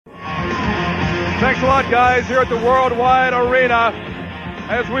Thanks a lot, guys, here at the Worldwide Arena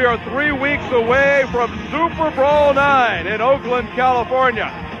as we are 3 weeks away from Super Bowl IX in Oakland, California.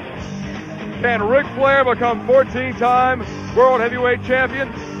 Can Ric Flair become 14-time World Heavyweight Champion?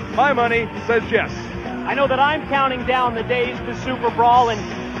 My money says yes. I know that I'm counting down the days to Super Brawl,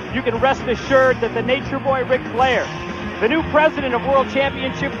 and you can rest assured that the Nature Boy Ric Flair, the new president of World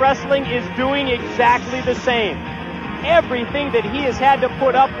Championship Wrestling, is doing exactly the same. Everything that he has had to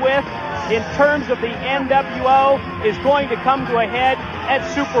put up with in terms of the NWO is going to come to a head at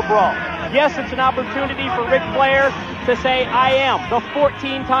Super Brawl. Yes, it's an opportunity for Ric Flair to say, I am the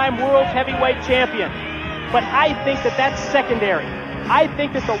 14-time World Heavyweight Champion. But I think that that's secondary. I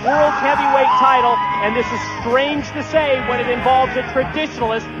think that the World Heavyweight title, and this is strange to say when it involves a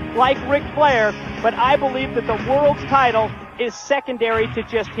traditionalist like Ric Flair, but I believe that the world's title is secondary to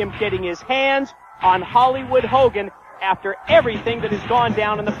just him getting his hands on Hollywood Hogan after everything that has gone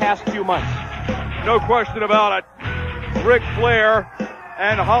down in the past few months. No question about it. Ric Flair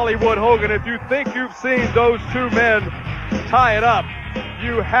and Hollywood Hogan. If you think you've seen those two men tie it up,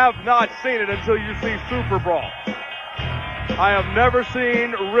 you have not seen it until you see Super Brawl. I have never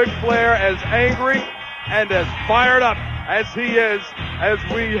seen Ric Flair as angry and as fired up as he is as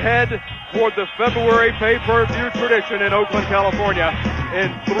we head toward the February pay-per-view tradition in Oakland, California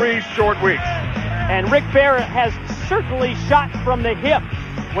in 3 short weeks. And Ric Flair has certainly shot from the hip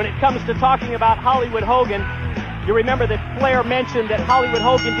when it comes to talking about Hollywood Hogan. You remember that Flair mentioned that Hollywood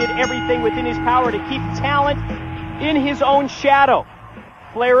Hogan did everything within his power to keep talent in his own shadow.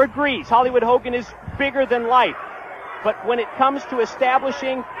 Flair agrees. Hollywood Hogan is bigger than life. But when it comes to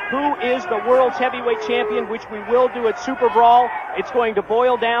establishing who is the world's heavyweight champion, which we will do at Super Brawl, it's going to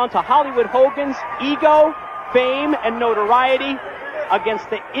boil down to Hollywood Hogan's ego, fame, and notoriety against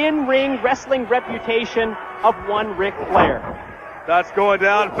the in-ring wrestling reputation of one Ric Flair. That's going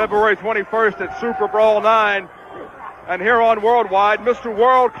down February 21st at Super Brawl 9. And here on Worldwide, Mr.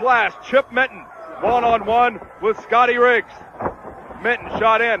 World Class, Chip Minton, one-on-one with Scotty Riggs. Minton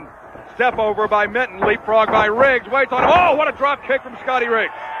shot in. Step over by Minton, leapfrog by Riggs. Waits on him. Oh, what a drop kick from Scotty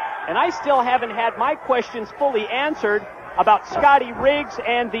Riggs. And I still haven't had my questions fully answered about Scotty Riggs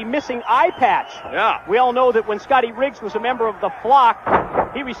and the missing eye patch. Yeah. We all know that when Scotty Riggs was a member of the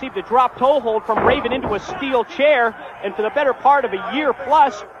Flock, he received a drop toe hold from Raven into a steel chair, and for the better part of a year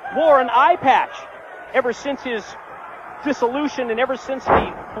plus, wore an eye patch. Ever since his dissolution and ever since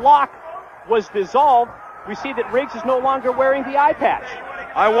the Flock was dissolved, we see that Riggs is no longer wearing the eye patch.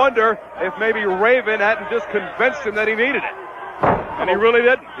 I wonder if maybe Raven hadn't just convinced him that he needed it. And he really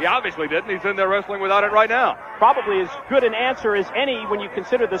didn't. He obviously didn't. He's in there wrestling without it right now. Probably as good an answer as any when you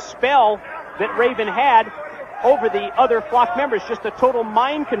consider the spell that Raven had over the other Flock members, just a total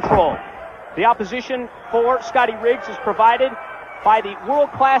mind control. The opposition for Scotty Riggs is provided by the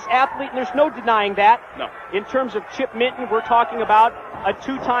world-class athlete, and there's no denying that. No. In terms of Chip Minton, we're talking about a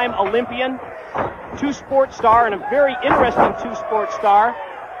 2-time Olympian, 2-sport star, and a very interesting 2-sport star,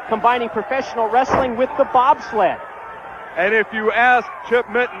 combining professional wrestling with the bobsled. And if you ask Chip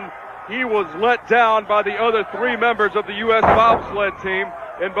Minton, he was let down by the other 3 members of the U.S. bobsled team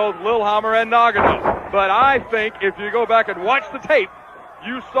in both Lillehammer and Nagano. But I think if you go back and watch the tape,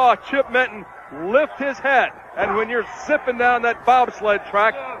 you saw Chip Minton lift his head. And when you're zipping down that bobsled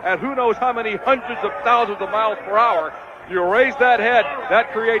track at who knows how many hundreds of thousands of miles per hour, you raise that head,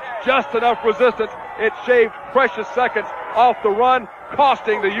 that creates just enough resistance. It shaved precious seconds off the run,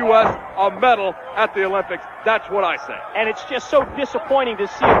 costing the U.S. a medal at the Olympics. That's what I say. And it's just so disappointing to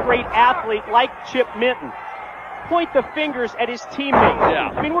see a great athlete like Chip Minton point the fingers at his teammates.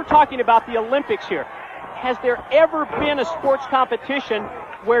 Yeah. I mean, we're talking about the Olympics here. Has there ever been a sports competition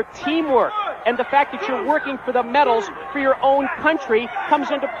where teamwork and the fact that you're working for the medals for your own country comes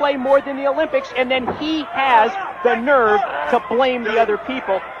into play more than the Olympics, and then he has the nerve to blame the other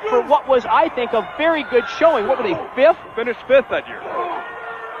people for what was, I think, a very good showing. What were they, 5th? Finished 5th that year.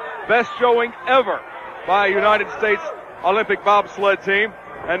 Best showing ever by a United States Olympic bobsled team,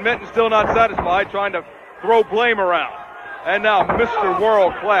 and Minton still not satisfied, trying to throw blame around. And now Mr.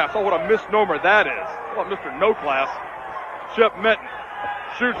 World Class. Oh, what a misnomer that is. What Mr. No Class. Chip Minton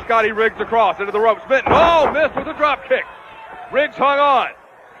shoots Scotty Riggs across into the ropes. Minton, oh, missed with a drop kick. Riggs hung on.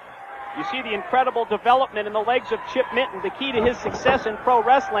 You see the incredible development in the legs of Chip Minton. The key to his success in pro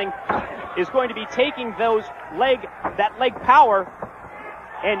wrestling is going to be taking that leg power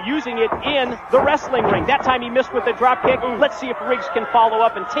and using it in the wrestling ring. That time he missed with the drop kick. Let's see if Riggs can follow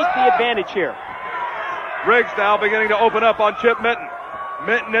up and take the advantage here. Riggs now beginning to open up on Chip Minton.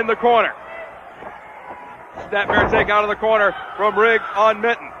 Minton in the corner. Snapmare take out of the corner from Riggs on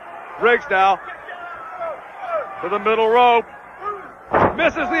Minton. Riggs now to the middle rope.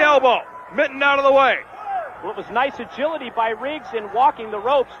 Misses the elbow. Minton out of the way. Well, it was nice agility by Riggs in walking the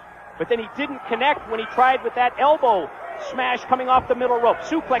ropes, but then he didn't connect when he tried with that elbow smash coming off the middle rope.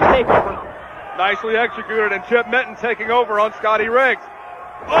 Suplex takeover. Nicely executed, and Chip Minton taking over on Scotty Riggs.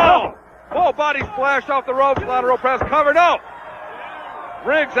 Oh! Full body splash off the ropes, lateral press cover. No!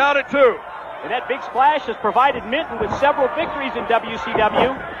 Riggs out at 2. And that big splash has provided Minton with several victories in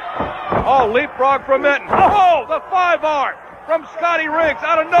WCW. Oh, leapfrog from Minton. Oh, the 5-arm from Scotty Riggs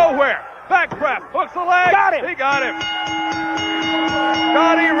out of nowhere. Back press, hooks the leg. Got him. He got him.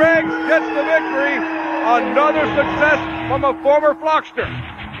 Scotty Riggs gets the victory. Another success from a former Flockster.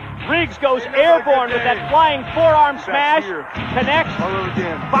 Riggs goes airborne with that flying forearm smash, connects,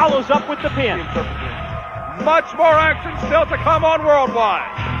 follows up with the pin. Much more action still to come on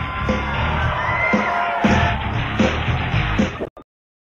Worldwide.